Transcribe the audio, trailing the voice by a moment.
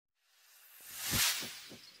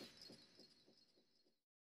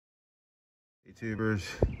YouTubers,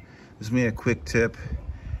 this is me a quick tip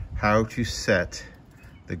how to set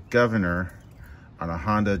the governor on a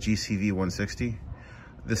Honda GCV160.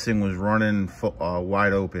 This thing was running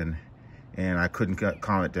wide open and I couldn't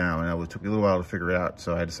calm it down, and it took me a little while to figure it out,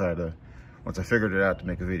 so I decided to, once I figured it out, to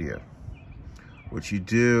make a video. What you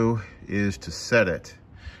do is to set it,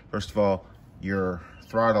 first of all, your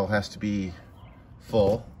throttle has to be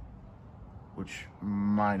full, which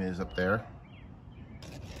mine is up there.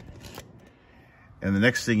 And the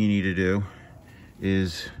next thing you need to do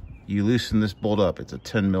is you loosen this bolt up. It's a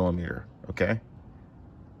 10 millimeter, okay?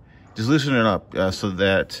 Just loosen it up so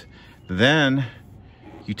that then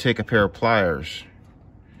you take a pair of pliers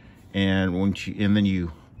and then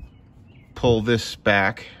you pull this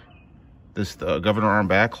back, this governor arm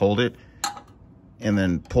back, hold it, and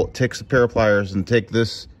then take a pair of pliers and take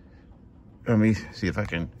this. Let me see if I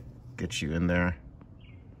can get you in there.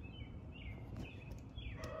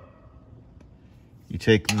 You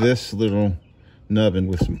take this little nubbin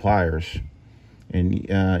with some pliers, and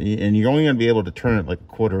you're only going to be able to turn it like a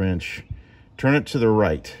 1/4 inch. Turn it to the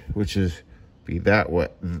right, which is be that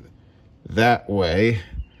way,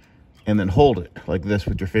 and then hold it like this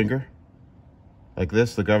with your finger, like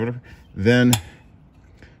this, the governor. Then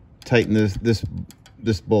tighten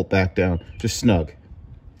this bolt back down, just snug.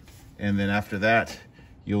 And then after that,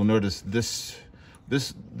 you'll notice this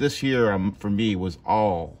here for me was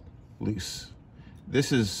all loose.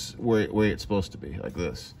 This is where it's supposed to be, like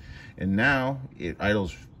this. And now it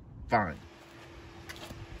idles fine.